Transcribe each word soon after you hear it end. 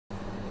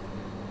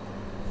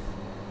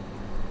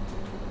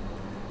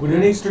Good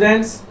evening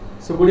students.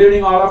 So good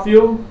evening all of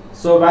you.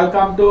 So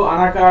welcome to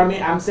Unacademy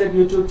EAMCET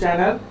YouTube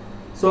channel.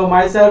 So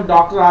myself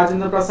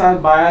Dr.Rajendra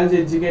Prasad, biology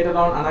educator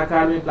on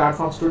Unacademy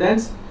platform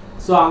students.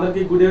 So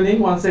andarki good evening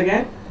once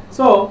again.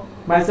 So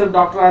myself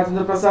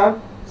Dr.Rajendra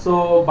Prasad.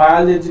 So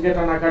biology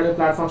educator on Unacademy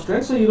platform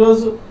students. So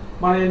ఈరోజు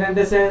మనం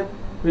ఏంటంటే say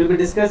we'll be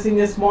discussing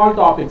a small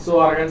topic.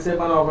 So again say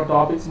మనం ఒక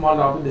topic small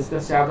topic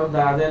discuss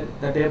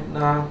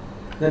చేద్దాం.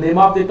 The name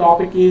of the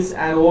topic is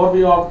an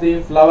overview of the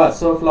flower.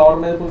 So flower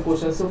మీద కొన్ని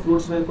questions,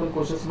 fruits మీద కొన్ని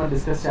questions మనం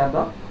discuss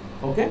చేద్దాం.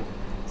 Okay.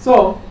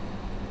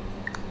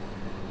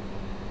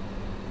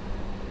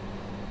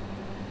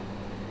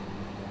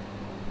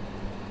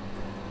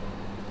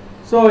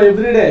 So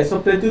every day, so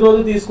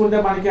ప్రతిరోజు తీసుకుంటే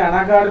మనకి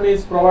Unacademy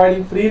is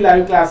providing free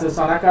live classes.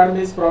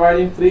 Unacademy is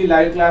providing free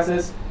live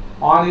classes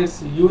on its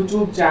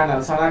YouTube channel.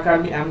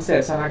 Unacademy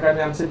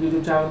EAMCET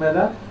YouTube channel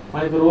మీద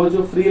మనకి రోజు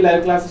ఫ్రీ లైవ్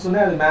క్లాసెస్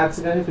ఉన్నాయి. అది మ్యాథ్స్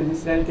కానీ,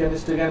 ఫిజిక్స్ కానీ,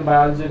 కెమిస్ట్రీ కానీ,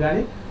 బయాలజీ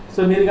కానీ.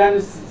 సో మీరు కానీ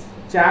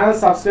ఛానల్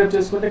సబ్స్క్రైబ్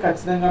చేసుకుంటే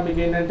ఖచ్చితంగా మీకు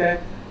ఏంటంటే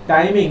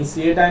టైమింగ్స్,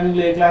 ఏ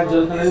టైమింగ్లో ఏ క్లాస్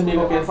జరుగుతున్నది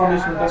మీకు ఒక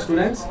ఇన్ఫర్మేషన్ ఉంటుంది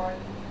స్టూడెంట్స్.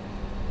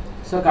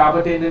 సో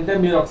కాబట్టి ఏంటంటే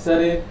మీరు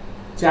ఒకసారి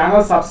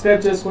ఛానల్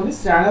సబ్స్క్రైబ్ చేసుకోండి.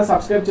 ఛానల్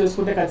సబ్స్క్రైబ్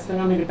చేసుకుంటే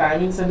ఖచ్చితంగా మీకు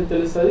టైమింగ్స్ అనేది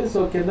తెలుస్తుంది.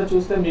 సో కింద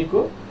చూస్తే మీకు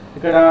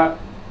ఇక్కడ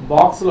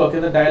బాక్స్లో,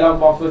 కింద డైలాగ్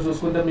బాక్స్లో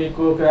చూసుకుంటే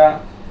మీకు ఇక్కడ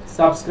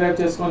సబ్స్క్రైబ్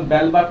చేసుకొని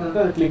బెల్ బటన్ ఉంటే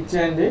అది క్లిక్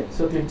చేయండి.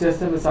 సో క్లిక్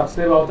చేస్తే మీరు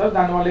సబ్స్క్రైబ్ అవుతారు.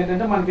 దానివల్ల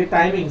ఏంటంటే మనకి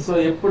టైమింగ్, సో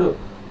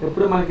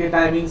ఎప్పుడు మనకి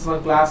టైమింగ్స్, మన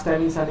క్లాస్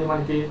టైమింగ్స్ అన్ని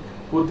మనకి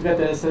పూర్తిగా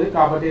తెలుస్తుంది.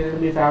 కాబట్టి ఏంటంటే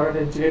మీ ఫేవరెట్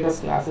ఎడ్యుకేటర్స్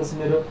క్లాసెస్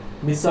మీరు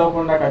మిస్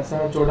అవ్వకుండా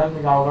ఖచ్చితంగా చూడడానికి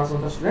మీకు అవకాశం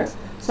ఉంటుంది స్టూడెంట్స్.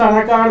 సో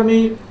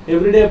Unacademy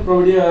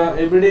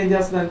ఎవ్రీడే ఏం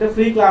చేస్తుందంటే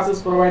ఫ్రీ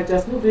క్లాసెస్ ప్రొవైడ్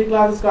చేస్తుంది. ఫ్రీ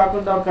క్లాసెస్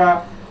కాకుండా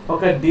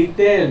ఒక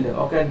డీటెయిల్డ్,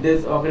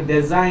 ఒక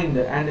డిజైన్డ్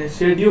అండ్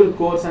షెడ్యూల్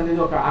కోర్స్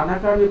అనేది ఒక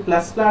Unacademy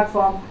ప్లస్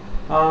ప్లాట్ఫామ్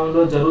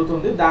లో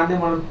జరుగుతుంది. దాన్ని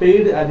మనం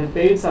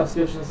పెయిడ్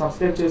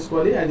సబ్స్క్రైబ్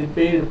చేసుకోవాలి. అది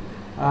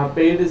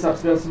పెయిడ్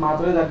సబ్స్క్రైబ్స్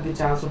మాత్రమే దానికి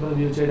ఛాన్స్ ఉంటుంది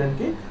వ్యూ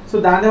చేయడానికి. సో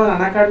దాన్ని మనం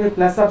Unacademy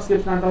ప్లస్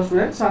సబ్స్క్రిప్షన్ అంటాం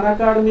స్టూడెంట్స్.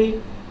 Unacademy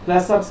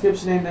ప్లస్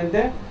సబ్స్క్రిప్షన్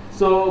ఏంటంటే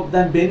సో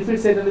దాని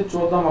బెనిఫిట్స్ ఏంటంటే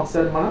చూద్దాం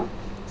ఒకసారి మనం.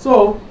 So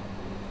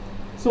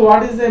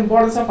what is the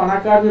importance of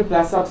Unacademy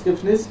plus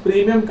subscription is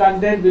premium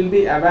content will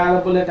be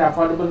available at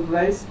affordable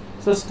price.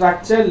 So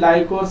structured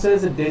live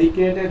courses,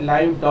 dedicated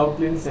live doubt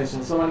clearing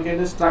sessions. So మనకి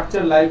ఏంటంటే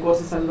structured live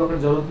courses అనేది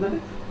ఒకటి జరుగుతుంది.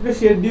 ఒక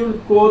scheduled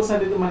course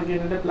అనేది మనకి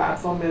ఏంటంటే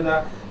platform మీద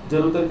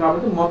జరుగుతుంది.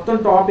 కాబట్టి మొత్తం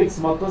టాపిక్స్,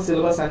 మొత్తం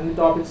సిలబస్ అన్ని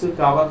టాపిక్స్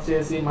కవర్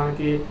చేసి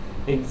మనకి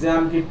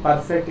ఎగ్జామ్కి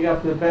పర్ఫెక్ట్గా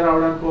ప్రిపేర్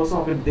అవ్వడానికి కోసం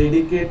ఒక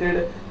డెడికేటెడ్,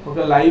 ఒక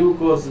లైవ్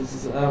కోర్స్,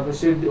 ఒక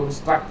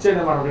స్ట్రక్చర్డ్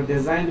అన్నమాట, ఒక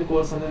డిజైన్డ్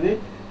కోర్స్ అనేది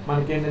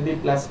మనకి ఏంటంటే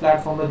ప్లస్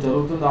ప్లాట్ఫామ్లో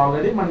జరుగుతుంది.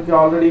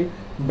 ఆల్రెడీ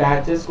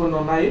బ్యాచెస్ కొన్ని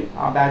ఉన్నాయి.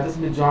 ఆ బ్యాచెస్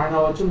మీరు జాయిన్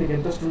అవ్వచ్చు మీకు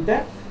ఇంట్రెస్ట్ ఉంటే.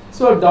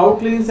 సో డౌట్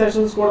క్లియరింగ్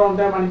సెషన్స్ కూడా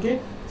ఉంటాయి మనకి.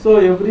 సో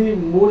ఎవ్రీ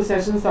 3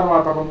 సెషన్స్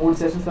తర్వాత, ఒక 3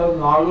 సెషన్స్ తర్వాత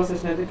 4వ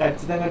సెషన్ అయితే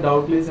ఖచ్చితంగా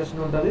డౌట్ క్లియరింగ్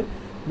సెషన్ ఉంటుంది.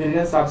 మీరు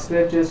కానీ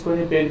సబ్స్క్రైబ్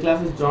చేసుకొని పెయిడ్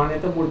క్లాసెస్ జాయిన్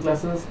అయితే 3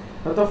 క్లాసెస్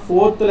తర్వాత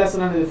ఫోర్త్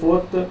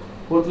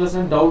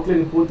లెసన్ డౌట్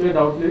క్లియరింగ్, పూర్తిగా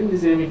డౌట్ క్లియరింగ్.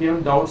 మీకు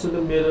ఏమైనా డౌట్స్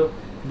ఉంటే మీరు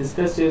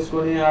డిస్కస్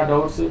చేసుకొని ఆ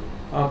డౌట్స్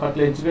పట్ల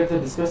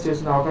ఎడ్యుకేటర్ డిస్కస్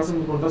చేసుకునే అవకాశం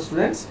మీకు ఉంటుంది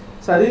స్టూడెంట్స్.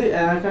 సో అది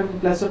Unacademy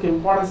ప్లస్ ఒక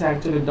ఇంపార్టెన్స్.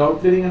 యాక్చువల్లీ డౌట్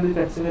క్లియరింగ్ అనేది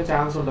ఖచ్చితంగా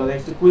ఛాన్స్ ఉంటుంది.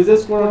 నెక్స్ట్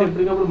క్విజెస్ కూడా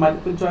ఎప్పటికప్పుడు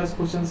మల్టిపుల్ చాయిస్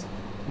క్వశ్చన్స్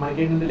మనకి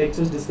ఏంటంటే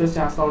లెక్చర్స్ డిస్కస్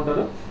చేస్తూ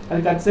ఉంటారు.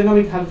 అది ఖచ్చితంగా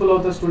మీకు హెల్ప్ఫుల్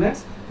అవుతుంది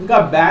స్టూడెంట్స్. ఇంకా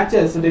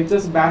batches,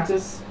 lectures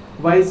batches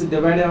wise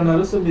divide అయి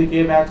ఉన్నారు. సో మీకు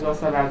ఏ బ్యాచ్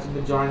వస్తే ఆ బ్యాచ్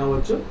మీరు జాయిన్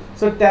అవ్వచ్చు.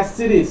 So test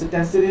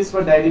series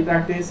for daily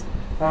practice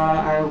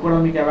అవి కూడా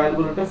మీకు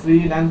అవైలబుల్ ఉంటాయి.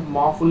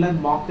 ఫుల్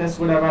లెంత్ మాక్ టెస్ట్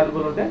కూడా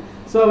అవైలబుల్ ఉంటాయి.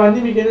 సో అవన్నీ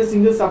మీకు ఏంటంటే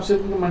సింగిల్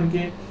సబ్స్క్రిప్షన్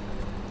మనకి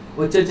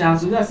వచ్చే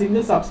ఛాన్స్ ఉంది. ఆ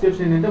సింగిల్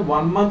సబ్స్క్రిప్షన్ ఏంటంటే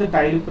 1 month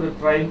trial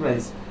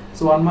price.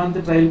 So 1 month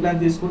trial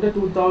plan తీసుకుంటే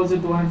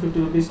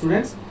 2250 రూపీస్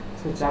స్టూడెంట్స్.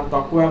 సో చాలా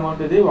తక్కువ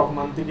అమౌంట్ ఇది. ఒక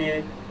మంత్కి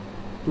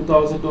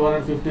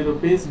 2250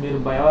 రూపీస్. మీరు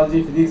బయాలజీ,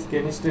 ఫిజిక్స్,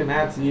 కెమిస్ట్రీ,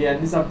 మ్యాథ్స్ ఈ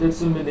అన్ని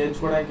సబ్జెక్ట్స్ మీరు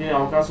నేర్చుకోవడానికి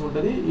అవకాశం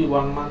ఉంటుంది ఈ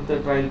 1 month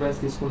ట్రయల్ ప్రైస్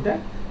తీసుకుంటే.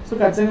 సో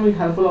ఖచ్చితంగా మీకు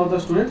హెల్ప్ఫుల్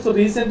అవుతుంది స్టూడెంట్స్. సో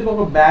రీసెంట్గా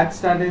ఒక బ్యాచ్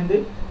స్టార్ట్ అయింది.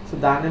 సో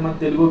దాన్ని మన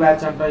తెలుగు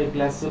బ్యాచ్ అంటాం ఈ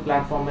ప్లస్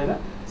ప్లాట్ఫామ్ మీద.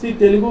 సో ఈ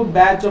తెలుగు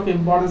బ్యాచ్ ఒక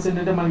ఇంపార్టెన్స్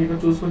ఏంటంటే మనకి ఇక్కడ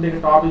చూసుకుంటే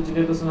ఇక్కడ టాప్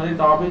ఎడ్యుకేటర్స్ ఉన్నారు.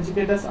 టాప్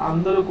ఎడ్యుకేటర్స్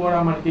అందరూ కూడా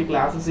మనకి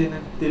క్లాసెస్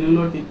ఏంటంటే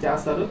తెలుగులో టీచ్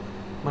చేస్తారు,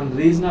 మన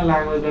రీజనల్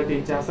లాంగ్వేజ్లో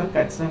టీచ్ చేస్తారు.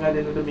 ఖచ్చితంగా అది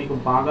ఏంటంటే మీకు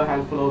బాగా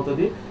హెల్ప్ఫుల్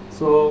అవుతుంది.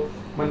 సో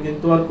మనకి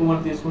ఇంతవరకు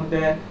మనం తీసుకుంటే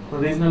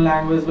రీజనల్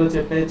లాంగ్వేజ్లో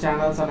చెప్పే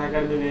ఛానల్స్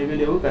Unacademy ఏవీ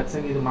లేవు.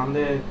 ఖచ్చితంగా ఇది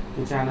మనదే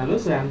ఈ ఛానల్.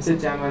 సో EAMCET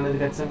ఛానల్ అనేది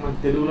ఖచ్చితంగా మన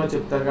తెలుగులో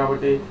చెప్తారు.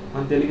 కాబట్టి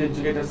మన తెలుగు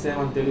ఎడ్యుకేటర్సే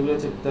మన తెలుగులో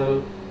చెప్తారు.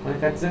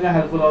 మనకి ఖచ్చితంగా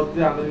హెల్ప్ఫుల్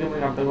అవుతుంది. అందరికీ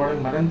మనకి అర్థం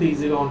కావడానికి మరింత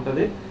ఈజీగా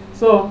ఉంటుంది.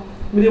 సో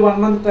మీరు 1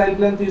 month ట్రయల్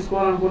ప్లాన్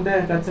తీసుకోవాలనుకుంటే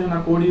ఖచ్చితంగా నా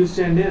కోడ్ యూస్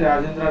చేయండి,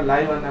 రాజేంద్ర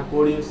లైవ్ అని నా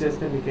కోడ్ యూస్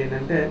చేస్తే మీకు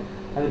ఏంటంటే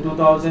అది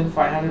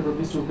 2500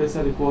 రూపీస్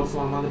చూపిస్తుంది కోర్స్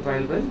 1 month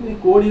ట్రయల్ ప్రైస్. మీ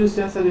కోడ్ యూస్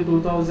చేస్తే అది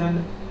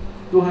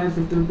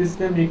 2250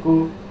 రూపీస్కే మీకు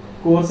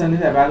కోర్స్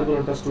అనేది అవైలబుల్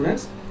ఉంటుంది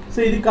స్టూడెంట్స్. సో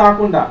ఇది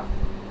కాకుండా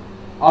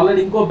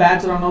ఆల్రెడీ ఇంకో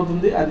బ్యాచ్ రన్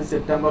అవుతుంది. అది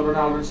సెప్టెంబర్లోనే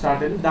ఆల్రెడీ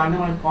స్టార్ట్ అయింది. దాన్ని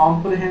మనం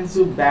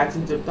కాంప్రహెన్సివ్ బ్యాచ్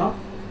అని చెప్తాం.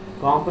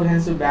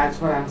 కాంప్రహెన్సివ్ బ్యాచ్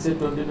ఫర్ EAMCET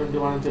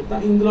 2021 అని చెప్తాం.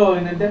 ఇందులో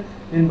ఏంటంటే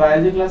నేను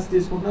బయాలజీ క్లాస్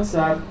తీసుకుంటున్నా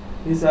సార్,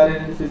 ఈసారి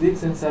ఏంటంటే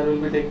physics and sir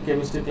will be taking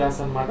chemistry class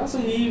అనమాట. సో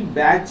ఈ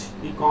బ్యాచ్,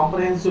 ఈ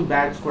కాంప్రహెన్సివ్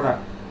బ్యాచ్ కూడా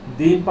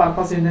దీని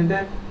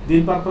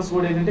పర్పస్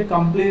కూడా ఏంటంటే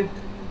complete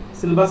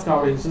syllabus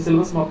covering. So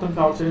syllabus మొత్తం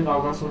కవర్ చేయడానికి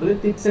అవకాశం ఉంటుంది.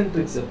 టిప్స్ అండ్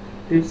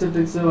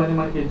ట్రిక్స్ అవన్నీ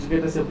మనకి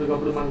ఎడ్యుకేటర్స్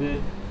ఎప్పటికప్పుడు మనకి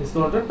ఇస్తూ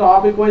ఉంటారు.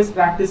 టాపిక్ వైజ్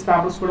ప్రాక్టీస్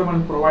పేపర్స్ కూడా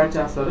మనకి ప్రొవైడ్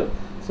చేస్తారు.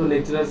 సో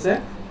లెక్చరర్సే.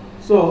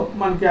 సో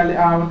మనకి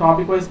ఆ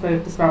టాపిక్ వైజ్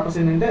ప్రాక్టీస్ పేపర్స్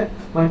ఏంటంటే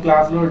మన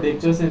క్లాస్లో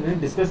లెక్చర్స్ ఏంటంటే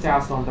డిస్కస్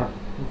చేస్తూ ఉంటారు.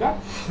 ఇంకా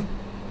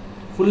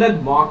ఫుల్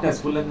లెంత్ మాక్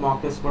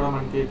టెస్ట్ కూడా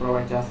మనకి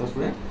ప్రొవైడ్ చేస్తారు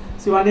స్టూడెంట్.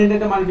 సో ఇవన్నీ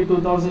ఏంటంటే మనకి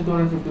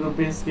 2250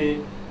 రూపీస్కి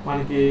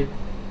మనకి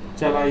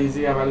చాలా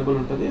ఈజీగా అవైలబుల్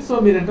ఉంటుంది. సో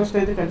మీరు ఇంట్రెస్ట్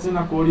అయితే ఖచ్చితంగా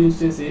నా కోడ్ యూజ్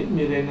చేసి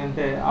మీరు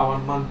ఏంటంటే ఆ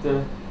 1 month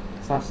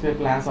సబ్స్క్రైబ్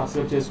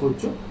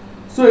చేసుకోవచ్చు.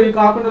 సో ఇది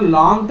కాకుండా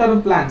లాంగ్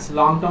టర్మ్ ప్లాన్స్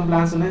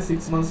ఉన్నాయి.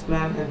 6 months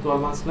plan and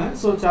 12 months plan.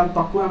 So చాలా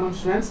తక్కువ అమౌంట్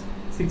స్టూడెంట్స్.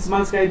 6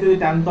 monthsకి అయితే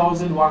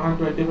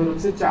 10,125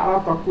 రూపీస్, చాలా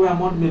తక్కువ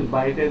అమౌంట్. మీరు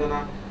బయట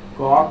ఏదైనా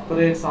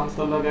కార్పొరేట్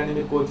సంస్థల్లో కానీ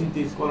మీరు కోచింగ్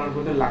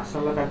తీసుకోవాలనుకుంటే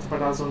లక్షల్లో ఖర్చు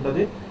పెట్టాల్సి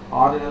ఉంటుంది.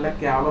 6 నెలలకు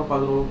కేవలం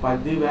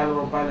 10,000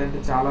 రూపాయలు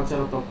అంటే చాలా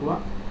తక్కువ.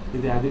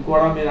 అది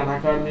కూడా మీరు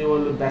అన్అకాడమీ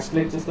వాళ్ళు బెస్ట్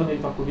లెక్చర్స్తో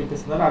మీకు తక్కువ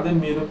ఇప్పిస్తున్నారు. అదే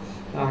మీరు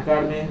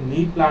అన్అకాడమీ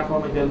నీట్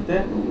ప్లాట్ఫామ్కి వెళ్తే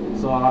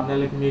సో 6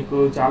 నెలలకి మీకు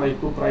చాలా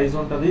ఎక్కువ ప్రైస్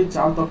ఉంటుంది.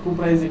 చాలా తక్కువ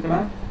ప్రైస్ ఇక్కడ,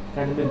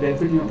 కానీ మీరు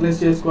బెనిఫిట్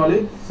యూటిలైజ్ చేసుకోవాలి.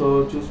 సో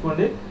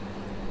చూసుకోండి.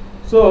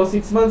 So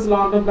 6 months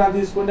long term plan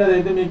తీసుకుంటే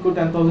అదైతే మీకు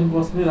 10,000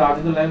 వస్తుంది.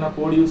 రాజేంద్ర లైవ్ నా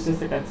కోడ్ యూస్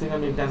చేస్తే ఖచ్చితంగా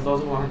మీకు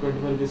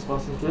 10,125 రూపీస్కి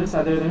వస్తుంది స్టూడెంట్స్.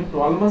 అదేవిధంగా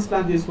 12 months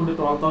ప్లాన్ తీసుకుంటే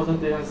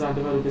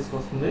 12,375 రూపీస్కి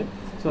వస్తుంది.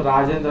 సో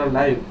రాజేంద్ర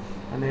లైవ్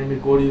అనే మీ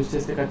కోడ్ యూస్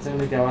చేస్తే ఖచ్చితంగా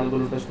మీకు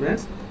అవైలబుల్ ఉంటుంది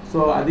స్టూడెంట్స్.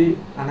 సో అది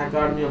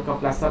అన్అకాడమీ యొక్క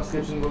ప్లస్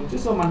సబ్స్క్రిప్షన్ గురించి.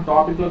 సో మన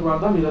టాపిక్లోకి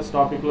వెళ్దాం. ఈరోజు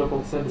టాపిక్లోకి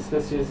ఒకసారి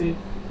డిస్కస్ చేసి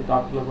ఈ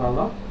టాపిక్లోకి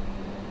వెళ్దాం.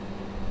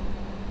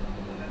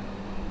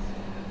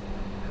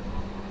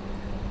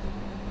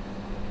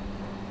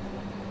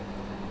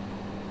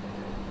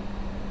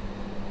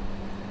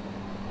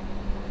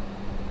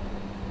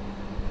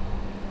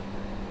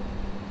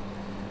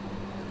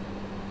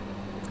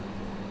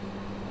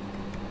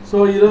 సో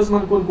ఈరోజు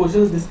మనం కొన్ని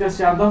క్వశ్చన్స్ డిస్కస్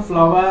చేద్దాం.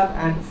 Flower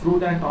and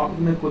fruit and topic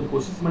మీద కొన్ని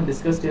క్వశ్చన్స్ మనం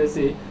డిస్కస్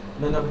చేసి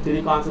దాని ఒక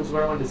 3 కాన్సెప్ట్స్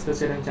కూడా మనం డిస్కస్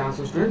చేయడానికి ఛాన్స్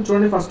ఉంటుంది.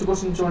 చూడండి ఫస్ట్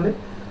క్వశ్చన్ చూడండి.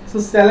 So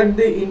select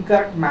the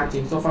incorrect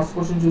matching. So first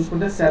question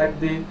చూసుకుంటే select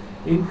the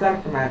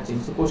incorrect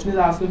matching. So question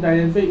ఇది ఆస్కింగ్ టు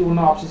ఐడెంటిఫై ఉన్న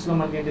ఆప్షన్స్లో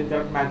మనకి ఏంటి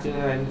ఇన్కరెక్ట్ మ్యాచింగ్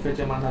అనేది ఐడెంటిఫై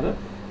చేయమన్నారు.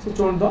 సో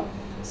చూడండి.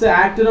 So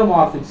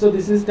actinomorphic. So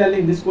this is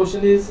telling, this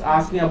question is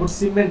asking about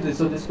symmetry.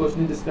 So this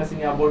question is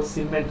discussing about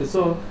symmetry.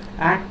 So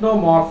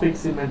actinomorphic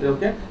symmetry.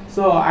 Okay.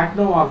 So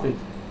actinomorphic.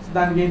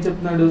 దానికి ఏం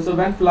చెప్తున్నాడు. So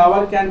when flower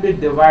can be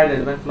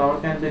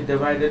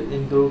divided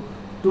into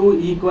 2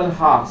 equal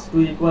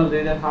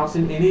radial halves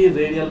in any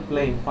radial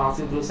plane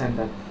passing through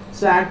center.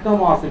 So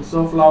actinomorphic. So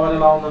flower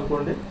ఎలా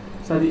ఉందనుకోండి.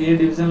 So అది ఏ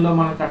division లో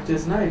మనం cut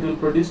చేసినా it will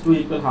produce 2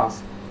 equal halves.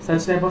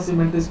 Such type of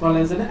symmetry is called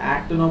as an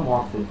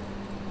actinomorphic.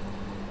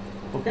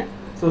 Okay.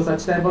 So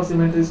such type of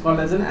symmetry is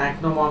called as an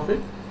actinomorphic.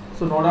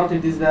 So no doubt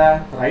it is the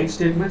right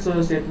statement. So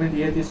statement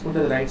A తీసుకుంటే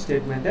the right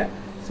statement.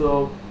 So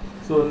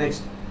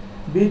next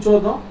B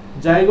చూద్దాం.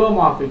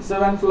 Zygomorphic. So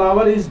when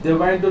flower is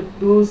divided into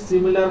 2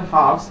 similar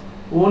halves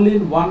only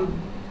in one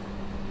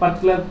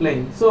particular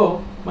plane. So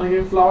మనకి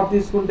flower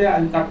తీసుకుంటే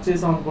అది cut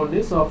చేసాం అనుకోండి.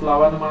 So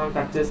ఫ్లవర్ని మనం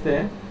cut చేస్తే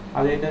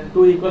అది ఏంటంటే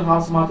 2 equal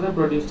halves మాత్రమే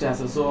ప్రొడ్యూస్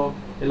చేస్తారు. సో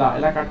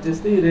ఇలా కట్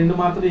చేస్తే ఈ రెండు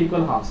మాత్రం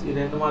ఈక్వల్ హాఫ్స్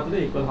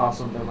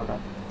ఉంటాయి అన్నమాట.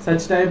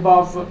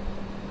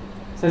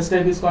 such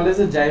type is called as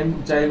a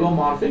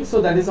zygomorphic.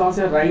 So that is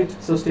also right.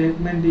 So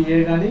statement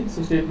A gani,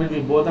 so statement B,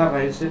 both are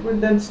right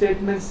statement. Then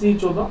statement C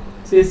chodam.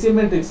 So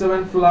asymmetric. So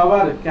when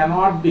flower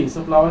cannot be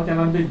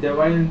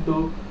divided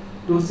into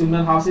 2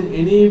 similar halves in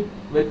any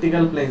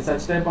vertical plane.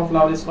 Such type of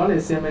flower is called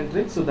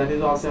asymmetric. So that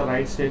is also a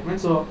right statement.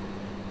 So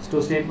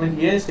statement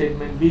A,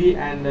 statement B,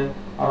 and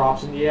or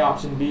option A,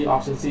 option B,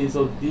 option C.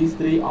 So these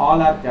 3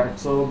 all are correct.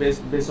 So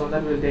based on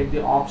that, we will take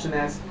the option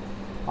as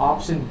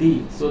option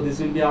D. So this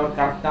will be our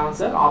correct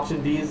answer.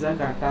 Option D is the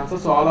correct answer.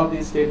 So all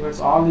these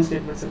statements are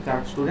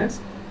correct students.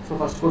 So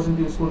first question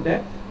తీసుకుంటే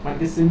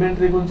మనకి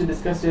symmetry గురించి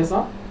discuss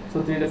చేసాం. So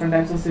 3 different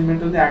types of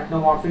symmetry ఉంది.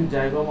 actinomorphic,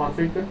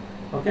 zygomorphic.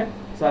 Okay.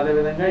 So అదే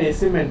విధంగా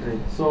asymmetry.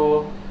 So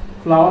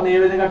flower ని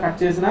ఏ విధంగా cut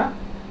చేసినా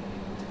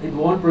it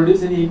won't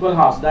produce any equal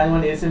halves. దాన్ని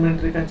మనం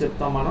asymmetric అని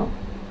చెప్తాం మనం.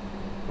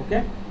 Okay.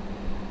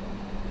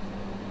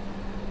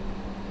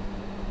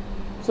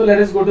 So let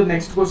us go to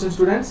next question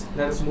students.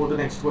 Let us move to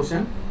next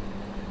question.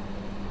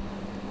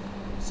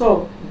 So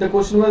the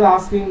question was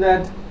asking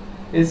that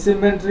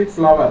asymmetric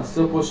flowers.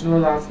 So question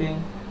was asking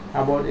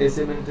about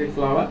asymmetric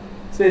flower.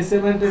 So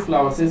asymmetric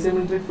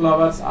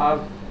flowers are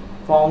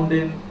found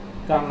in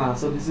kanna.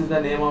 So this is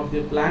the name of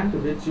the plant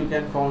which you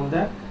can found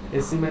the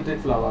asymmetric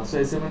flower. So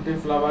asymmetric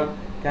flower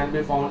can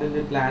be found in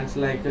the plants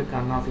like the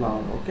kanna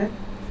flower. Okay.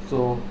 So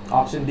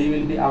option D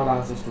will be our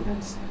answer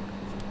students.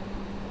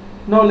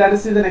 Now let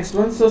us see the next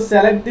one. So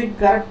select the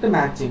correct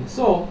matching.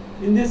 So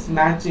in this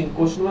matching,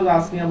 question was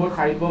asking about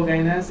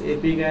hypogynous,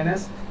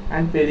 epigynous,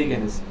 and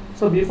perigynous.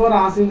 So before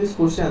answering this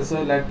question,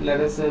 so let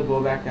us go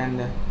back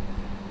and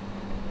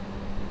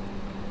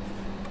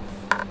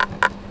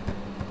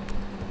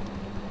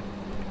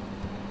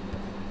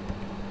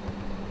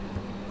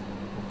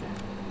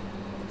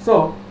so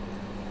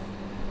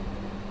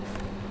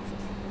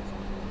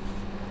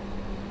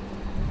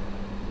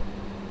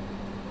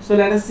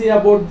let us see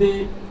about the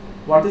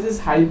what is this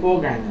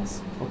hypogynous.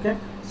 Okay.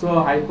 So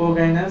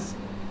hypogynous,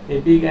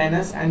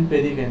 epigynous and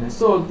perigynous.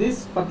 So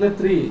this particular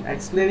three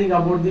explaining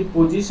about the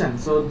position.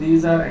 So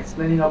these are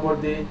explaining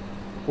about the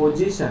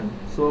position.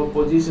 So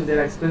position, they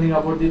are explaining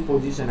about the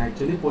position,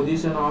 actually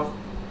position of,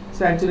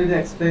 so actually they are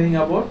explaining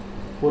about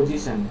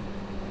position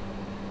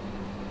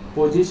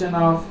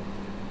of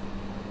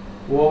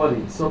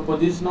ovary. So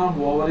position of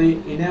ovary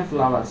in a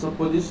flower. So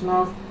position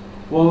of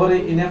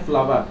ovary in a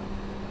flower.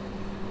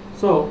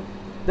 So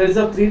there is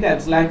a three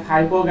types like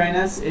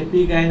hypogynous,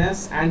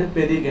 epigynous and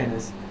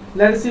perigynous.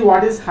 Let us see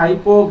what is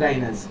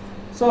hypogynous.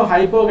 So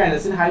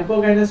hypogynous, in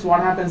hypogynous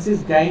what happens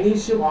is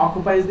gynoecium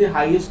occupies the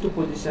highest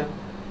position.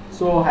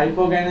 So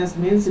hypogynous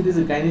means it is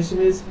gynoecium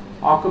is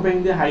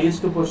occupying the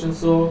highest position.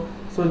 So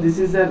this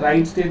is the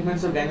right statement.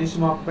 So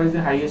gynoecium occupies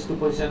the highest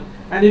position.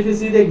 And if you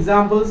see the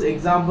examples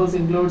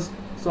includes,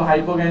 so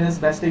hypogynous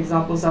best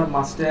examples are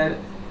mustard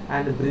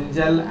and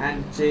brinjal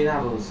and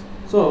China rose.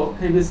 So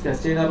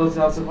hibiscus, China rose is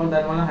also called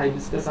that one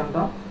hibiscus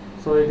anta.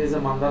 So it is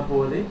a mandar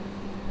povadi.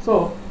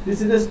 So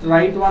this is the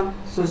right one.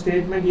 So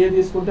statement A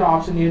తీసుకుంటే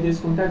option A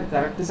తీసుకుంటే అది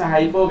correct is a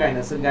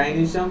hypogynous. So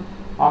gynoecium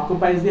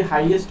occupies the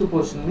highest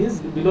position, means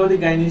below the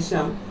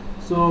gynoecium.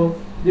 So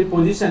the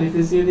position, if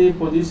you see the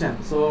position,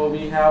 so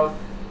we have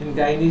in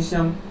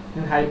gynoecium,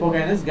 in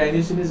hypogynous,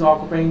 gynoecium is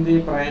occupying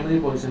the primary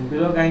position.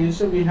 Below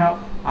gynoecium we have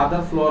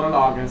other floral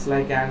organs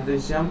like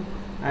androecium,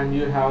 and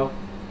you have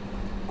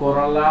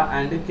corolla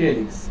and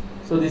calyx.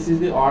 So this is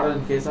the order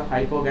in case of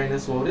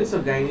hypogynous ovary. So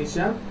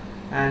gynoecium,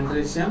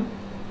 androecium,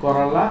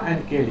 corolla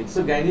and calyx.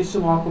 So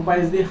gynoecium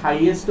occupies the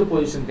highest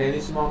position.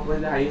 Gynoecium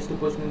occupies the highest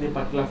position in the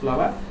particular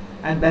flower.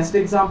 And best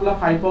example of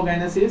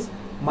hypogynous is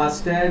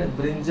mustard,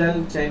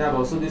 brinjal, China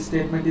rose. So this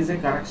statement is a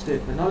correct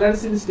statement. Now let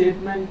us see the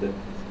statement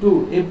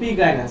 2,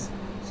 epigynous.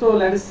 So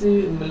let us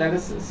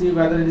see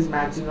whether it is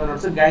matching or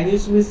not. So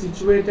gynoecium is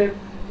situated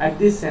at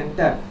the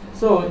center.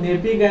 So in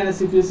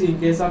epigynous, if you see in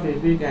case of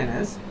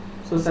epigynous,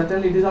 so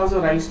certainly it is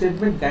also right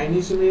statement.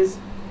 Gynoecium is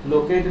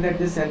located at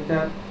the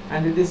center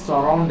and it is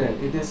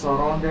surrounded. It is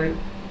surrounded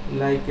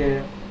like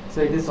a,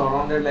 so it is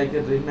surrounded like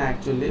a rim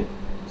actually.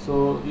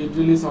 So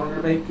usually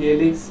surrounded by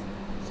calyx.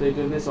 So it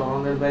will be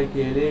surrounded by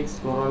calyx,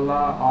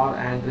 corolla or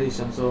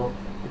androecium. So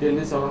it will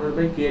be surrounded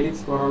by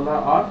calyx, corolla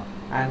or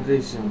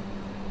androecium.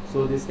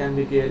 So this can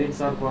be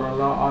calyx or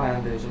corolla or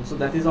androecium. So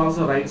that is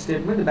also right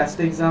statement. The best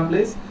example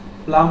is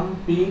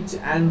plum, peach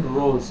and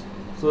rose.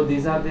 So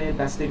these are the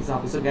best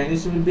examples. So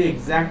gynoecium will be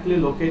exactly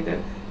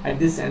located at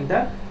the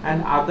center,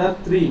 and other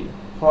three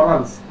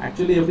whorls.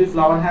 Actually every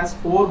flower has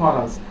 4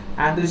 whorls.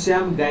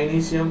 Androecium,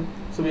 gynoecium.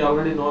 So we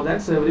already know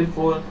that. So every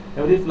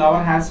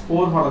flower has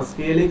 4 whorls: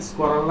 calyx,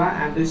 corolla,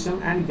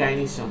 androecium and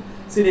gynoecium.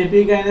 So in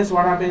epigynous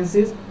what happens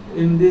is,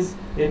 in this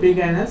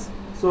epigynous,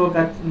 so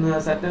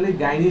certainly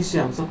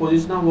gynoecium, so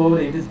position of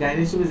ovary, it is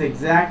gynoecium is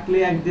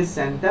exactly at this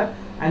center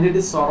and it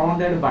is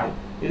surrounded by,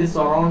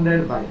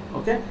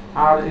 okay,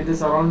 or it is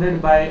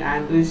surrounded by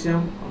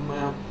androecium.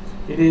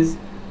 It is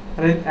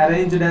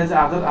arranged as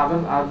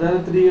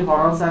other 3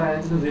 whorls are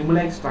arranged in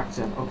rim-like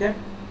structure, okay.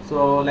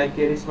 So like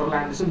calyx, corolla,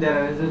 androecium, they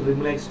are arranged in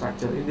rim-like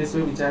structure in this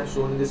way, which I have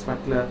shown in this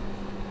particular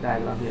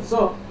diagram here.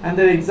 So and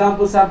the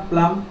examples are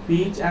plum,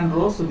 peach and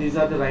rose. So these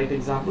are the right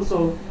examples.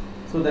 So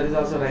that is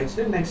also right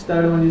step. Next,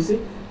 third one you see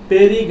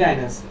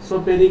perigynous. So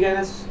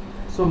perigynous,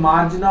 so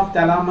margin of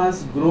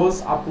thalamus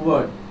grows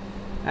upward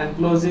and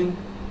closing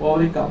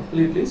ovary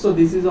completely. So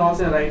this is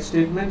also a right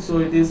statement. So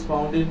it is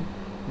found in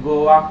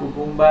guava,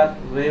 cucumber,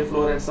 ray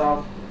florets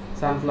of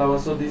sunflower.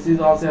 So this is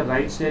also a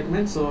right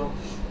statement. So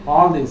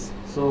all this,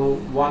 so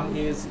 1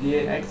 is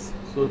AX,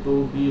 so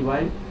 2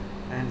 BY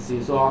and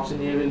C. So option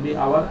A will be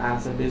our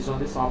answer. Based on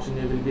this, option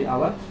A will be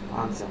our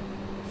answer.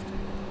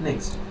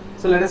 Next,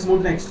 so let us move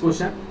to the next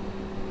question.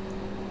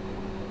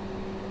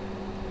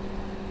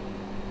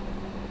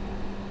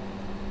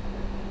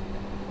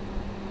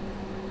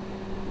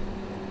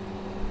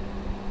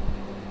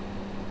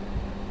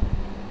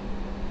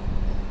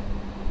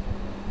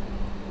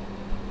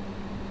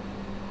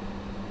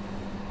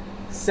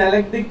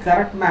 Select the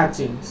correct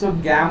matching. So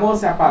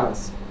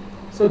gamosepalous.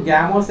 So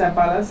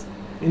gamosepalous,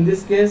 in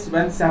this case,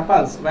 when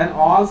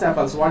all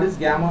sepals, what is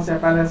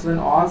gamosepalous? When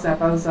all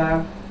sepals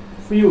are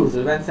fused.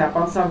 When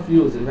sepals are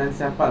fused. When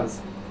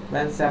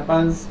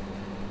sepals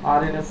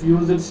are in a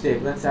fused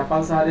state. When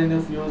sepals are in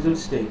a fused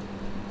state.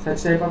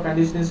 Such type of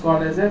condition is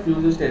called as a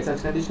fused state.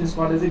 Such condition is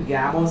called as a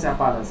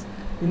gamosepalous.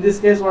 In this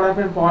case, what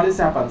happened?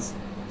 Polysepals.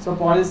 So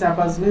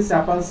polysepals means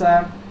sepals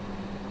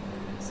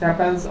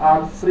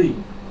are free.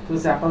 So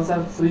sepals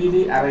are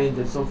freely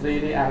arranged. So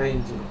freely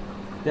arranged.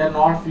 They are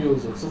not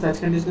fused. So such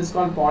condition is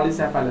called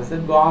polysepalous.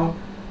 Then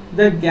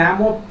the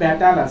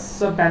gamopetalous.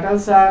 So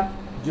petals are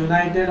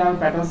united or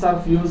petals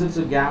are fused.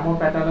 So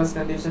gamopetalous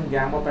condition.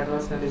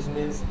 Gamopetalous condition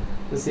means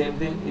the same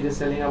thing. It is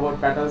telling about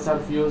petals are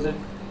fused.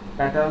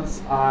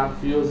 Petals are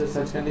fused.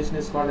 Such condition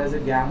is called as a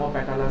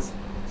gamopetalous.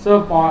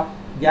 So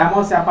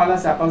gamosepalous,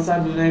 sepals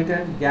are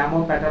united.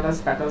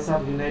 Gamopetalous, petals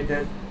are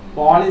united.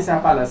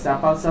 Polysepalous,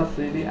 sepals are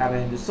freely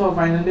arranged. So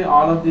finally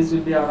all of these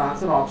will be our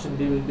answer. Option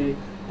D will be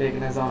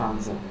taken as our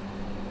answer.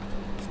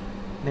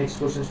 Next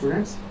question,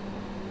 students.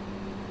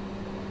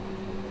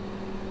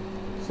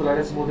 So let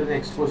us move to the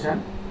next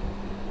question.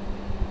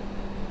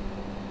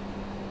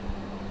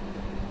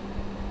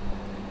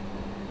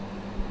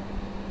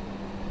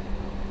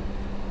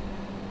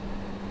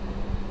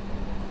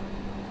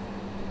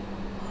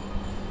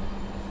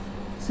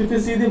 So if you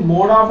see the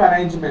mode of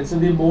arrangement, so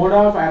the mode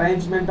of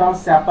arrangement of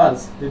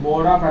sepals,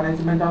 mode of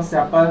arrangement of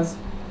petals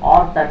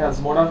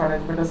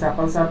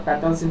or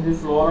petals in the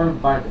floral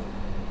bud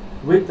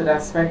with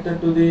respect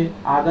to the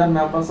other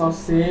members of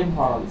same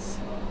whorls.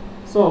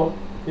 So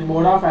the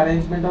mode of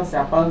arrangement of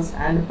sepals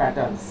and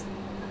petals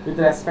with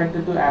respect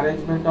to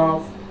arrangement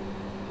of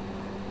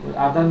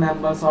other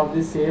members of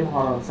the same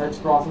whorl,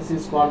 such process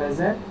is called as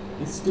a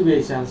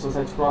estivation. So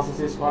such process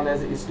is called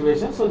as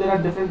estivation. So there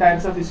are different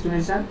types of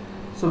estivation.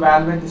 So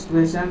valvate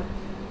estivation,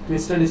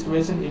 twisted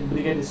estivation,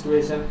 imbricate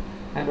estivation,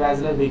 and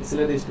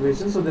vixillate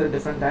estivation. So there are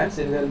different types,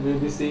 and we will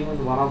be seeing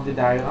in one of the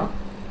diagram.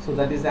 So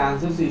that is the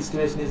answer. So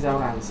estivation is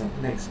our answer.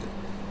 Next,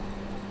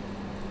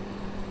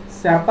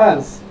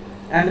 sepals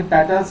and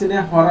petals in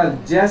a whorl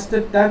just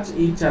touch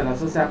each other.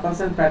 So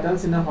sepals and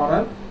petals in a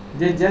whorl,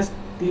 they just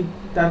keep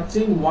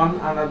touching one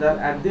another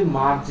at the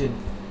margin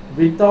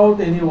without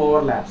any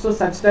overlap. So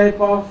such type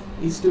of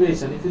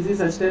estivation, if you see,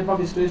 such type of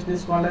estivation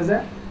is called as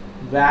a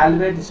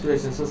valvate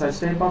estivation. So such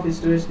type of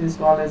estivation is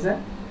called as a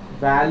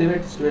valvate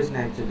estivation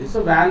actually.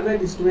 So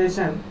valvate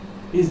estivation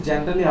is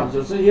generally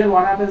observed. So here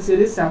what happens here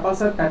is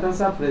sepals or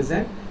petals are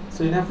present.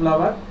 So in a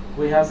flower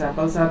we have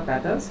sepals or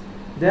petals.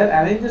 They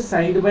are arranged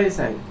side by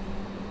side.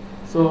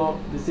 So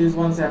this is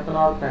one sepal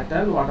or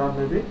petal, whatever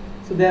may be.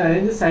 So they are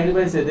arranged side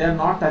by side. They are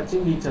not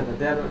touching each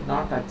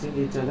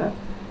other.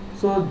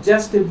 So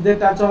just if they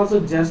touch also,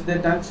 just they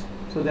touch.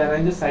 So they are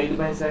arranged side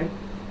by side.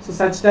 So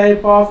such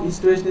type of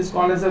estivation is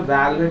called as a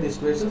valvate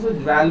estivation. So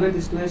valvate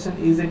estivation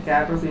is a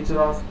character feature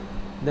of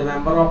the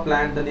member of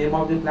plant. The name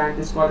of the plant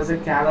is called as a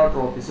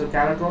calotropy. So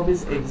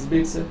calotropy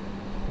exhibits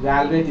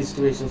valvate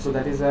estivation. So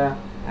that is the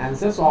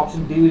answer. So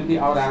option D will be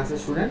our answer,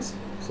 students.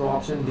 So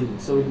option D.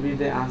 So will be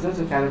the answer.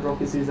 So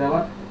calotropy is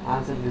our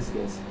answer in this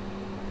case.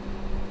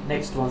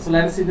 Next one. So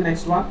let us see the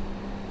next one.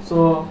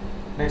 So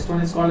next one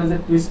is called as a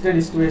twisted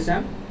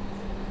estivation.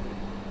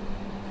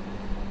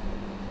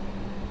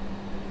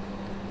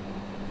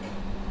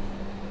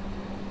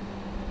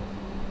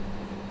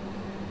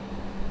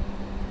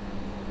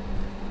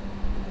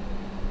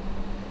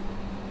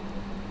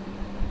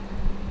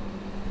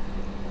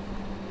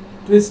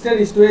 Twisted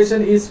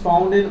estivation is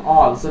found in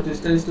all. So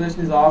twisted estivation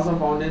is also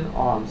found in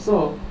all.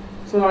 So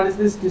what is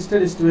this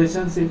twisted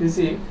estivation? So if you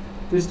see,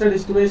 twisted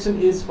estivation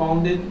is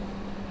found in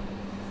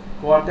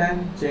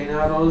cotton,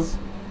 China rose,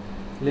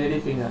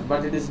 ladyfinger,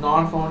 but it is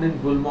not found in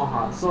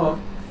gulmohar. So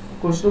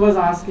question was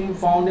asking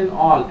found in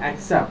all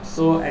except.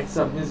 So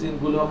except means in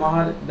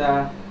gulmohar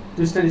the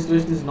twisted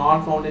estivation is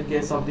not found in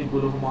case of the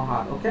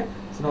gulmohar. Okay.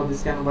 So now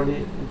this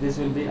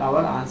will be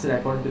our answer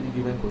according to the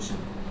given question.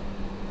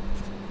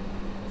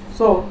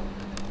 So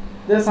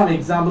there are some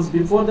examples.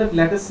 Before that,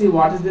 let us see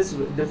what is this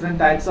different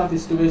types of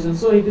estivation.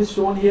 So it is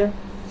shown here.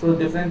 So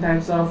different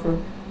types of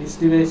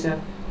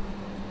estivation.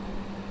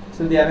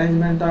 So the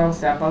arrangement of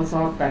sepals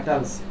or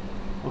petals.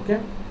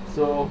 Okay.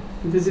 So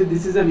if you see,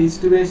 this is a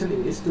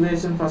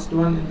estivation first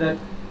one in that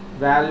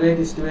valvate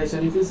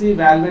estivation. If you see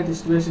valvate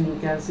estivation, you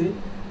can see.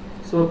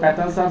 So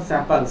petals or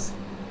sepals,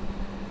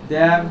 they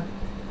are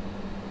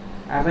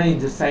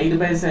arranged side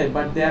by side,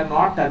 but they are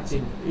not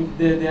touching. If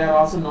they are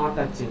also not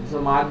touching,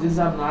 so margins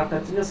are not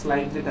touching or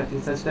slightly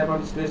touching. Such type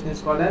of estivation is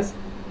called as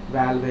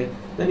valvate.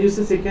 Then you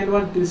see second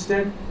one,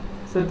 twisted.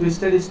 So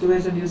twisted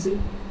estivation, you see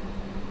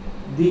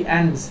the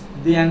ends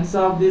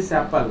of the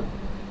sepal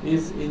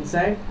is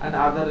inside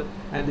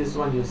and this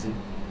one you see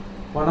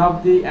one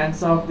of the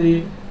ends of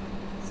the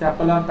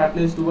sepal or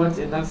petal is towards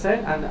inner side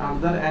and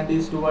another end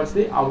is towards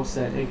the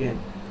outside. Again,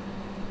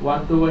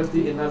 one towards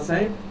the inner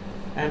side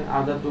and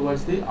other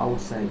towards the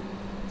outside.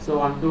 So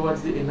one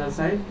towards the inner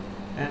side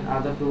and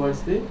other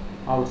towards the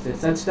outside.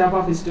 Such type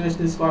of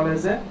estivation is called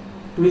as a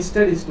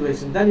twisted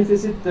estivation. Then if you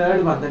see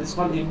third one, that is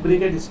called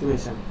imbricate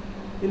estivation.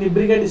 In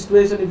imbricate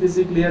estivation, if you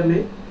see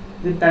clearly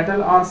the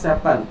petal or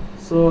sepal,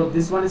 so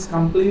this one is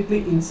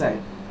completely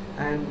inside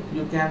and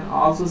you can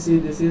also see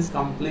this is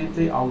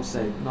completely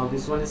outside. Now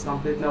this one is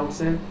completely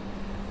outside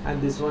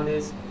and this one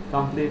is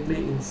completely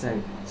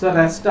inside. So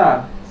rest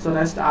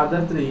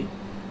other three,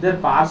 they're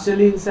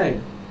partially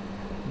inside.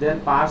 You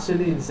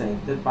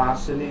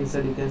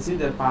can see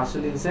they're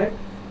partially inside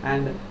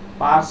and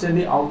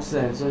partially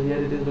outside. So here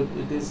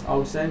it is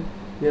outside,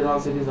 here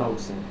also it is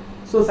outside.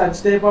 So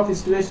such type of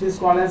estivation is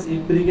called as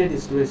imbricate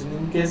estivation.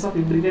 In case of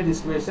imbricate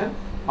estivation,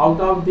 out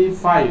of the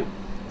 5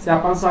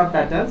 sepals or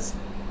petals,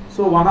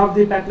 so one of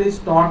the petal is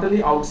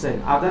totally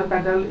outside, other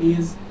petal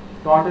is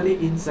totally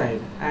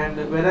inside, and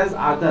whereas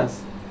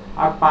others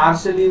are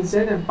partially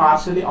inside and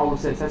partially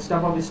outside. Such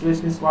type of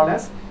estivation is called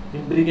as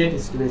imbricate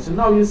estivation.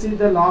 Now you see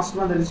the last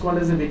one, that is called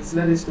as a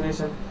vixillate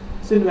estivation.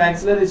 So in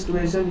vixillate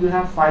estivation you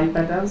have 5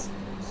 petals.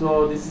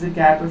 So this is a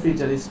character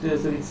feature.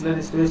 Vixillate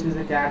estivation is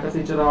a character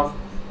feature of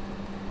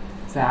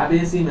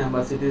Fabaceae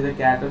members. It is a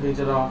character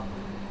feature of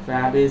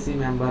Fabaceae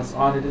members,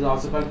 or it is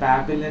also called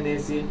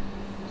Papilionaceae.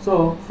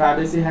 So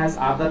Fabaceae has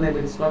other name,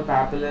 it is called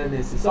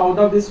papillonaceae. So out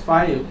of these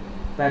 5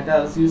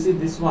 petals, you see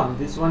this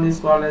one is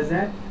called as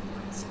a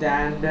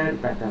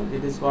standard petal.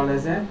 It is called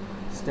as a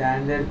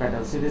standard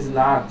petal. So it is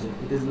large.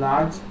 It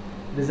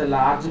is a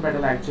large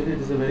petal actually.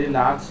 It is a very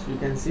large, you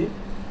can see.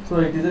 So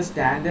it is a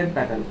standard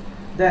petal.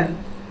 Then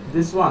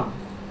this one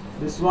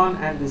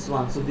and this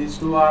one. So these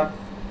two are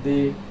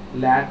the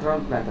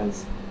lateral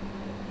petals.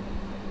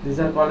 These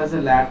are called as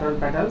the lateral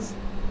petals,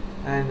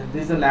 and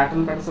these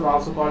lateral petals are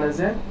also called as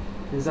a,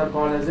 these are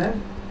called as a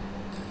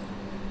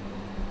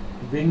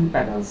wing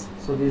petals.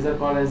 So these are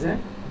called as a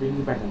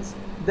wing petals.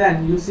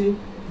 Then you see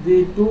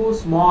the 2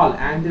 small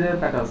anterior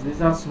petals.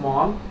 These are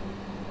small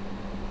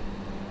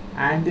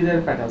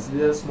anterior petals.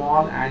 These are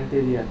small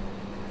anterior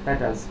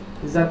petals.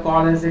 These are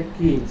called as a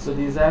keel. So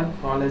these are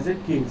called as a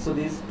keel. So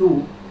these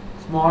 2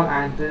 small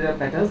anterior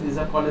petals, these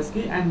are called as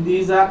keel, and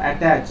these are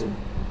attached.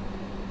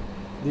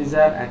 These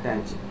are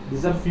attached.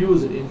 These are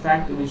fused. In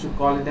fact, we should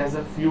call it as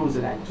a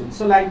fused actually.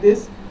 So like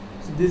this.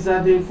 So these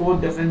are the 4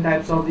 different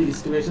types of the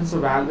estivation. So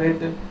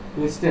valvate,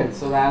 twisted.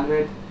 So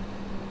valvate,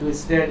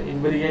 twisted,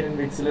 imbricate, and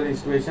vixillary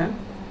estivation.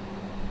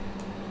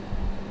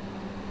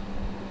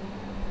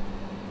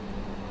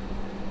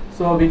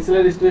 So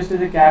vixillary estivation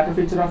is a character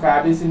feature of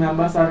Fabaceae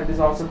members, or it is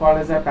also called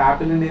as a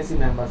papillonaceae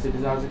members. It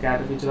is also a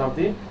character feature of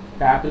the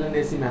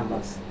papillonaceae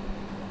members.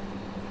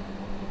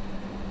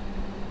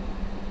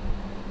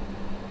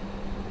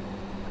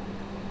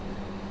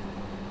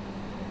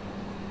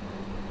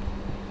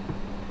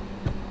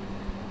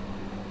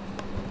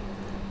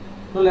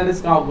 So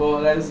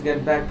let us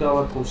get back to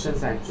our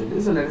questions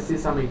actually. So let us see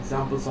some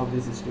examples of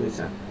this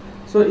estivation.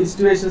 So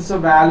estivation,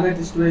 so valvate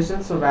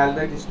estivation. So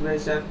valvate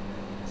estivation.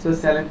 So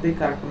select the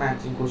correct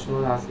matching. Question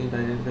was asking to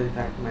identify the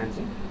correct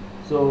matching.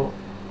 So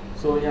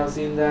we have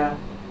seen the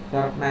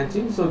correct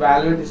matching. So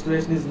valvate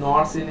estivation is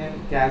not seen in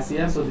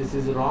cassia. So this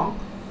is wrong.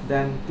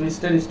 Then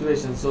twisted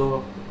estivation.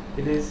 So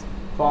it is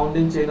found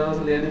in chain or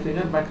lady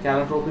finger, but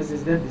calotropis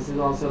is there. This is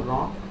also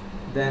wrong.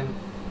 Then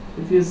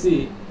if you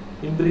see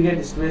imbricate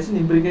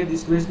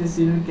estivation is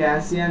seen in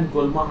cassia and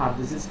gulma heart.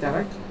 This is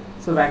correct.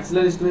 So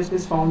vexillary estivation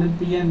is found in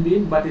pea and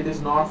bean, but it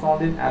is not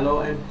found in aloe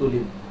and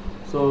tulip.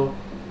 So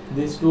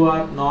these 2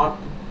 are not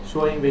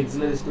showing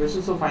vexillary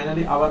estivation. So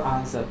finally our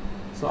answer.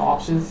 So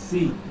option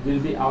C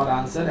will be our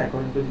answer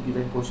according to the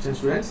given question,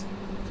 students.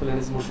 So let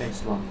us move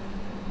next one.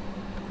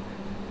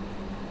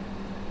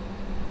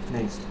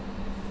 Next,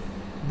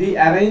 the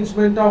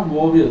arrangement of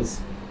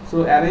ovules.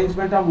 So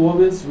arrangement of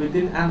ovules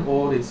within an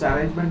ovary. So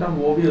arrangement of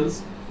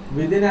ovules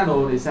within an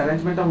ovary. So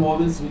arrangement of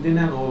ovules within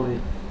an ovary.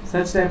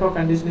 Such type of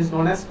condition is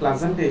known as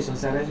placentation.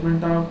 So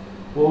arrangement of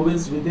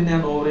ovules within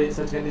an ovary.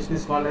 Such condition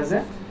is called as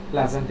a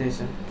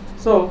placentation.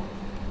 So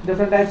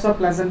different types of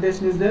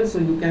placentation is there. So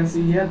you can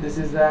see here, this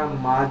is the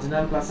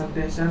marginal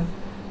placentation.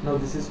 Now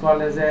this is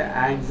called as a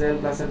axial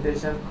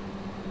placentation.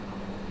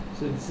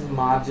 So this is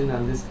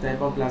marginal. This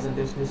type of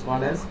placentation is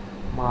called as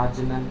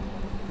marginal.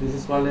 This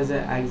is called as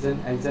a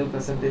axial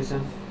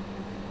placentation.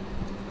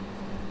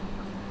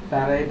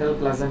 Parietal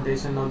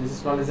placentation. Now this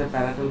is called as a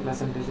parietal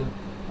placentation.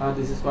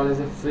 This is called as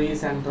a free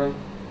central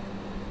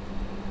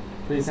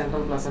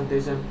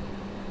placentation.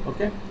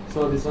 Okay.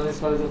 So this one is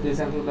called as a free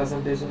central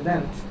placentation.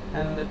 Then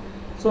and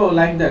so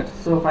like that.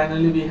 So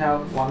finally we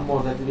have one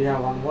more that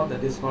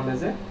is called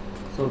as a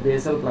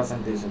basal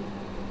placentation.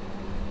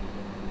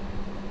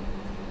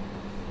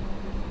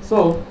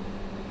 So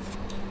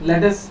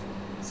let us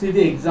see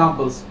the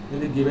examples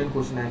in the given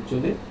question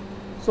actually.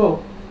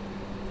 So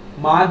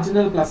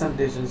marginal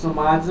placentation. So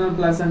marginal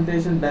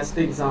placentation, best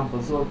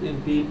example. So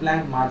in pea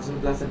plant,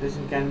 marginal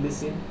placentation can be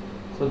seen.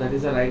 So that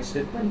is the right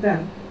statement.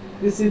 Then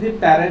we see the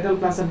parietal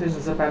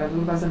placentation. So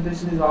parietal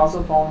placentation is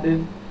also found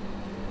in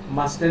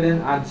mustard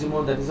and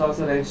argemone. That is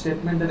also right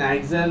statement. Then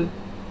axial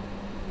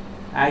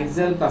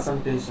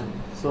placentation.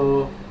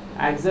 So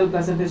axial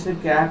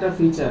placentation character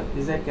feature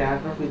is a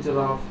character feature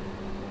of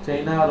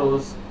China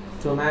rose,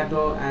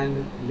 tomato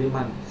and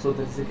lemon. So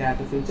that is a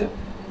character feature.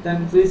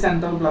 Then free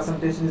central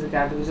placentation is a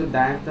character feature of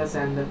dianthus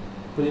and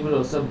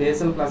primrose. So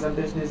basal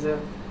placentation is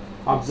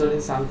observed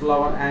in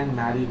sunflower and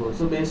marigold.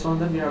 So based on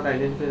that we have to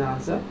identify the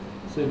answer.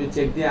 So if we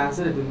check the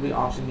answer, it will be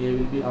option A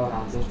will be our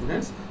answer,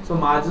 students. So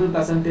marginal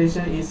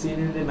placentation is seen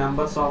in the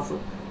members of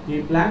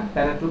pea plant,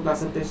 parietal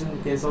placentation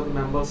in case of the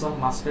members of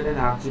mustard and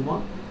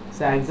argemone.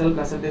 So axial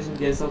placentation in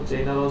case of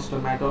China rose,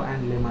 tomato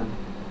and lemon.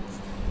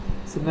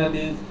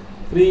 Similarly,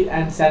 free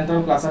and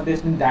central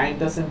placentation in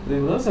dianthus and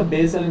primrose. So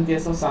basal in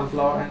case of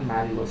sunflower and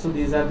marigold. So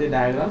these are the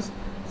diagrams,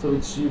 so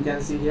which you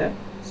can see here.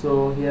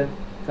 So here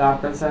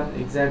carpels are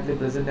exactly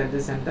present at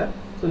the center.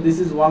 So this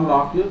is one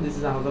locule, this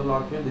is another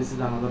locule, this is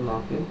another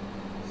locule.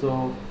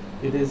 So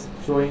it is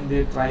showing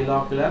the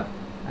trilocular,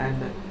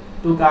 and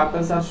 2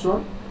 carpels are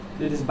shown.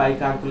 It is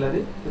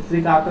bicarpellary. The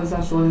 3 carpels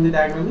are shown in the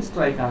diagram is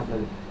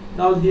tricarpellary.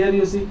 Now here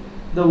you see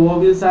the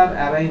ovules are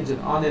arranged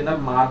on inner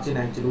margin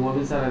actually.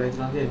 Ovules are arranged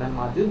on the inner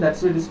margin.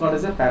 That's why it is called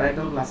as a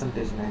parietal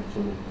placentation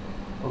actually.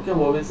 Okay,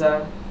 ovules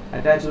are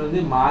attached on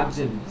the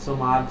margin. So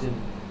margin.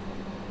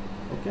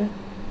 Okay.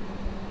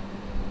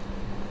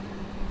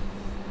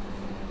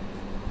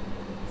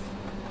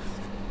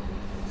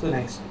 So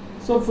next,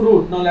 so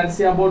fruit. Now let's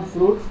see about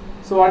fruit.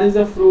 So what is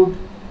the fruit?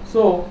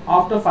 So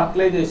after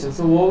fertilization,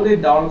 so ovary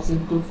develops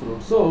into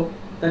fruit. So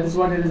that is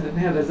what it is written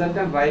here,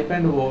 resultant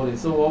ripened ovary.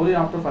 So ovary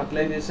after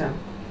fertilization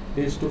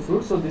leads to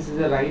fruit. So this is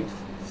a right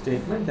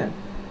statement. Then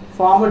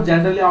formed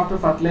generally after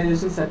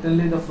fertilization,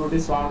 certainly the fruit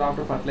is formed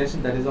after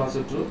fertilization, that is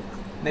also true.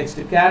 Next,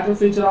 character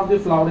feature of the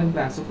flowering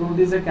plant. So fruit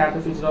is a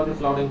character feature of the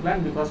flowering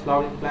plant because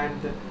flowering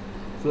plant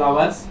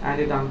flowers and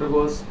it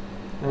undergoes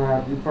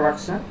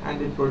reproduction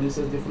and it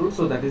produces the fruit.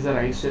 So that is a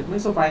right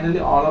statement. So finally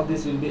all of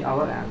this will be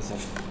our answer.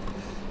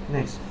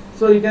 Next,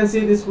 so you can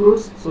see these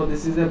fruits. So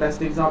this is the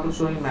best example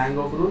showing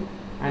mango fruit,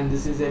 and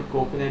this is a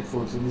coconut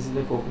fruit. So this is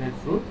the coconut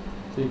fruit.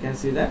 So you can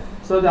see that.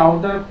 So the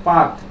outer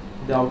part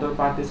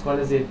is called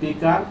as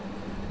epicarp.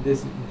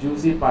 This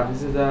juicy part,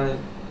 this is the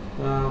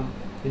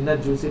inner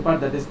juicy part,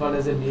 that is called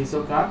as a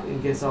mesocarp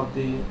in case of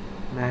the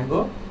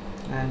mango,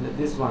 and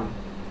this one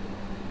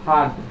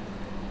hard,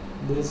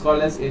 this is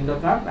called as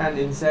endocarp, and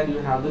inside you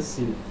have the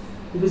seed.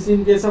 If you see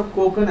in case of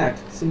coconut,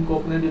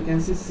 you can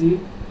see seed,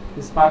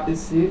 this part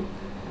is seed,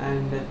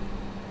 and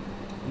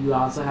you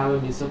also have a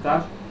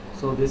mesocarp.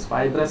 So this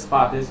fibrous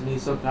part is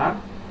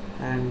mesocarp,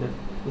 and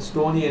the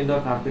stony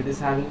endocarp, it is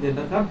having the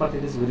endocarp but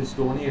it is very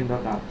stony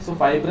endocarp. So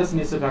fibrous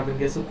mesocarp in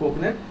case of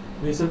coconut,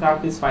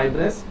 mesocarp is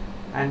fibrous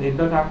and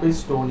endocarp is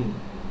stony.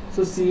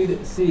 So seed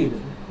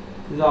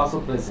is also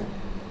present.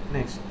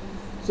 Next,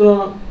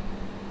 so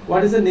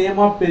what is the name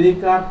of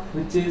pericarp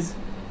which is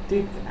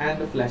thick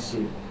and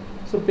fleshy?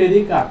 So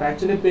pericarp,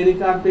 actually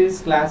pericarp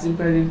is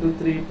classified into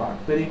three parts.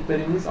 Peri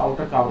means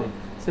outer covering.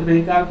 So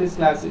pericarp is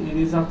it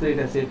is of three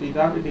types.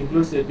 Epicarp, it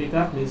includes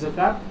epicarp,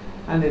 mesocarp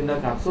and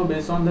endocarp. So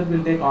based on that,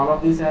 we'll take all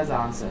of these as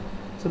answer.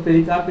 So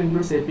pericarp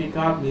includes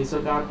epicarp,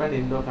 mesocarp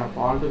and endocarp.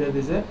 All together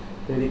is a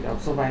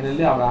pericarp. So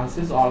finally our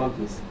answer is all of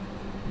this.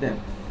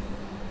 Then,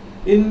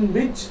 in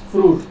which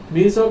fruit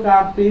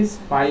mesocarp is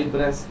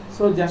fibrous?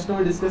 So just now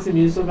we discussed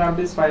mesocarp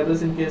is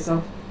fibrous in case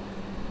of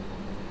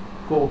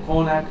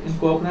coconut. In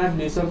coconut,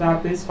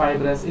 mesocarp is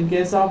fibrous. In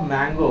case of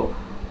mango,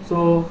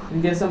 so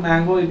in case of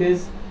mango it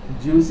is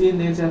juicy in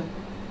nature.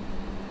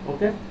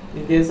 Okay,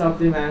 in case of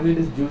the mango it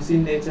is juicy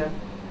in nature.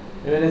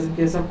 Whereas in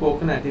case of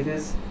coconut, it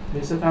is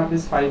mesocarp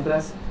is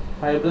fibrous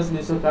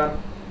mesocarp.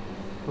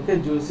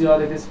 Okay, juicy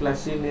or it is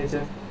fleshy in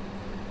nature.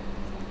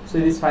 So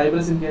it is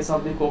fibrous in case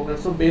of the coconut.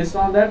 So based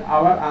on that,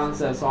 our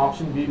answer, so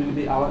option B will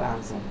be our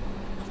answer.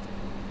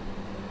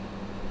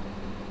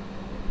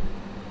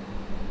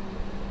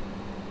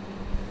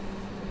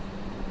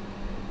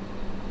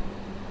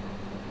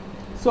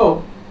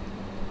 So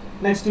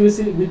next you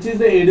see which is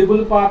the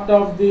edible part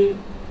of the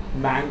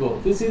mango.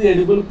 If you see the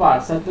edible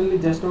part, certainly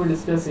just now we are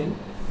discussing,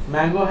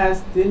 mango has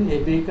thin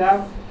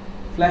epicarp,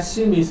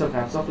 fleshy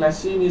mesocarp. So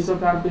fleshy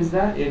mesocarp is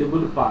the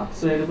edible part.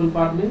 So edible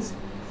part means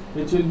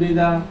which will be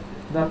the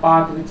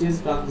part which is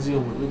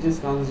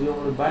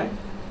consumed by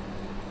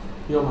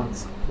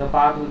humans. The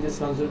part which is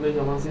consumed by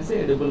humans is the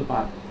edible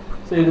part.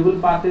 So edible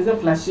part is a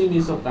fleshy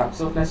mesocarp.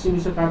 So fleshy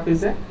mesocarp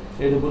is a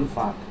edible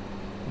part.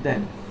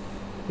 Then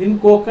in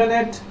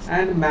coconut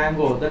and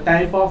mango, the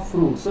type of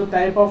fruit. So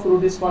type of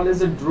fruit is called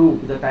as a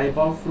drupe. The type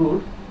of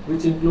fruit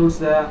which includes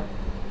the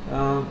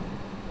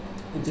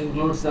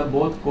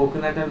both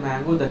coconut and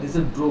mango, that is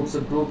a drupe. So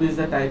drupe is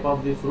the type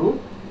of the fruit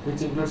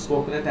which includes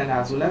coconut and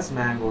as well as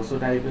mango. So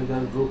type of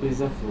the drupe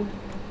is a fruit.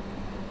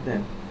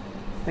 Then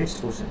next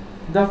question.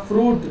 A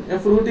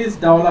fruit is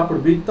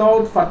developed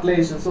without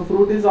fertilization. So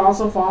fruit is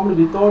also formed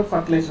without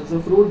fertilization. So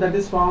fruit that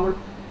is formed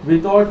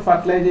without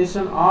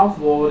fertilization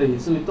of ovary.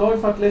 So without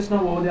fertilization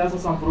of ovary also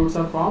some fruits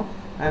are formed,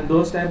 and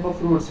those type of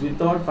fruits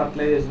without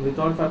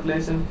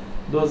fertilization,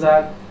 those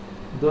are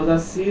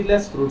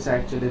seedless fruits.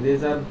 Actually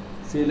these are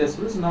seedless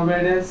fruits.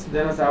 Nowadays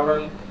there are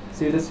several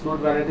seedless fruit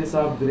varieties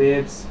of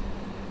grapes,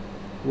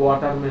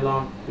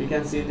 watermelon. We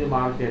can see in the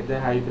market the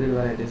hybrid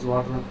varieties,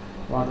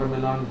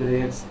 watermelon,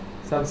 grapes,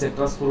 some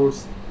citrus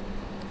fruits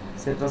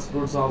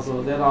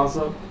also. There are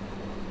also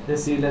the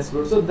seedless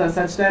fruits. So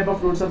such type of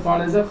fruits are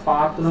called as a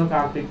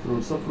parthenocarpic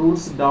fruits. So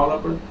fruits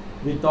developed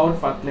without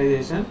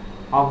fertilization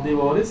of the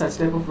ovary, such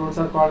type of fruits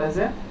are called as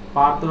a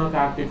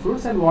parthenocarpic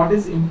fruits. And what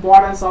is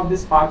importance of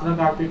this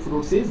parthenocarpic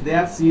fruits is they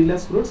are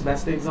seedless fruits.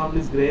 Best example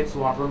is grapes,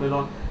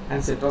 watermelon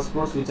and citrus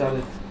fruits which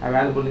are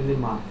available in the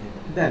market.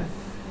 Then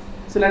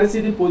so let us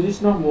see the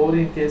position of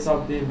ovary in case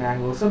of the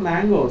mango. So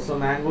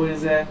mango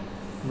is a,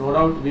 no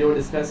doubt we were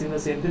discussing the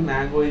same thing,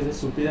 mango is a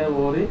superior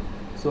ovary.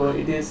 So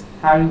it is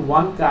having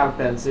one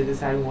carpel. So it is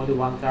having only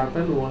one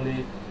carpel,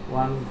 only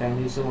one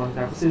gynoecium, one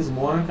carpel. So its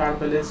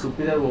monocarpal is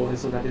superior ovary.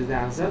 So that is the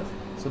answer.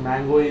 So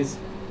mango is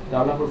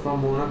developed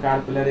from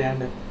monocarpellary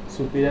and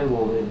superior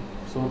ovary.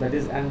 So that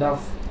is end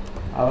of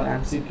our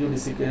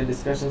MCQ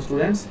discussion,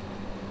 students.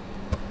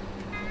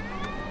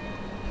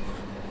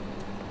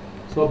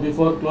 So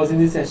before closing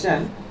this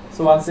session,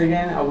 so once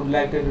again I would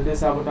like to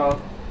introduce about our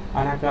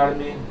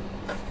Unacademy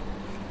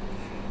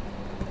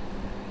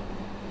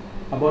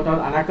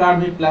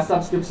Plus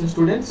subscription,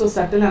 students. So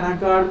certainly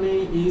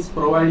Unacademy is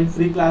providing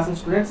free classes,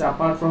 students.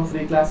 Apart from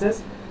free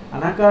classes,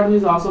 Unacademy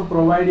is also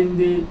providing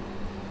the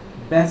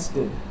best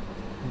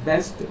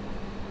best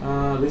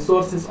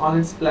resources on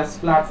its plus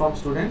platform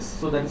students.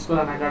 So that is called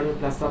Unacademy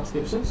plus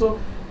subscription. So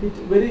it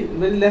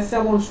very less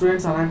amount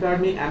students.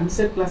 Unacademy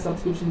EAMCET plus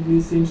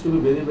subscription seems to be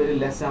very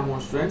less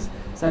amount students.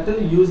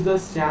 Certainly use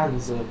this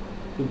chance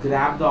to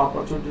grab the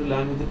opportunity to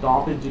learn with the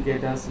top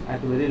educators at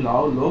very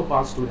low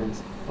cost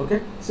students.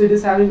 Okay, so it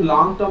is having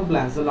long term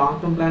plans. The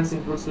long term plans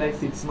includes like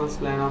 6 months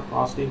plan of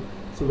costing,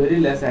 so very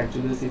less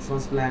actually. The 6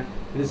 months plan,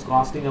 it is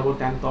costing about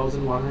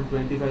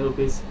 10,125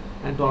 rupees,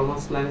 and 12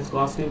 months plan is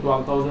costing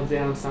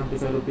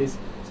 12,375 rupees.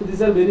 So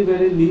these are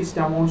very least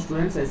amount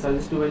students. I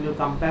suggest you, when you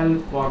compare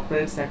with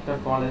corporate sector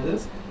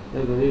colleges,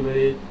 they are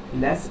very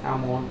less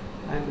amount,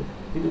 and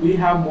we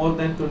have more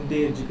than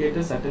 20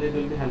 educators. Certainly it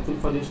will be helpful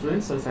for the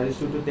students. So I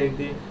suggest you to take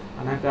the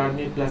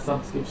Unacademy plus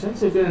subscription.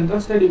 So if you are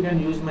interested, you can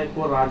use my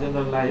code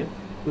Rajendra Live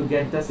to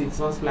get the 6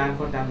 months plan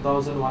for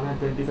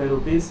 10,125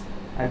 rupees.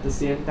 At the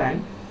same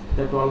time,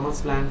 the 12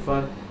 months plan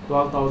for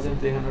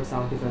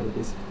 12,375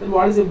 rupees. Then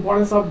what is the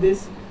importance of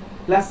this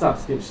plus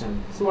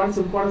subscription? So what is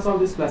the importance of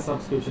this plus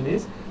subscription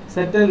is,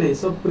 certainly,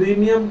 so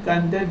premium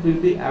content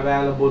will be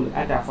available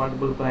at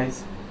affordable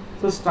price.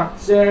 So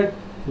structured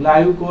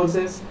live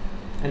courses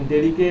and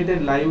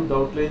dedicated live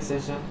outline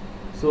session,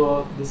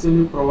 so this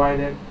will be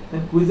provided.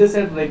 Then quizzes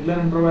at regular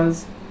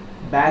intervals,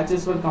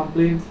 batches for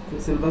complete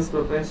syllabus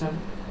preparation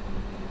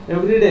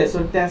every day.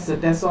 So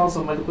tests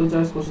also, multiple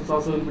choice questions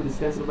also will be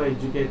discussed by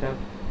educator.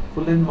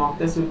 Full and mock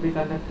tests will be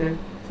conducted.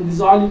 So this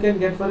is all you can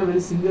get for a very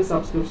single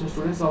subscription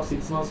students of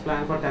 6 months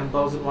plan for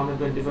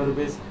 10,125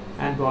 rupees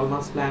and 12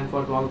 months plan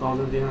for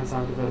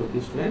 12,375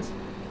 rupees students.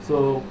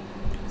 So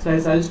I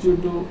suggest you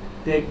to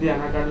take the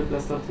Unacademy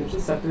plus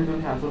subscription. Certainly it will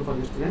be helpful for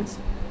the students.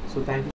 So thank you.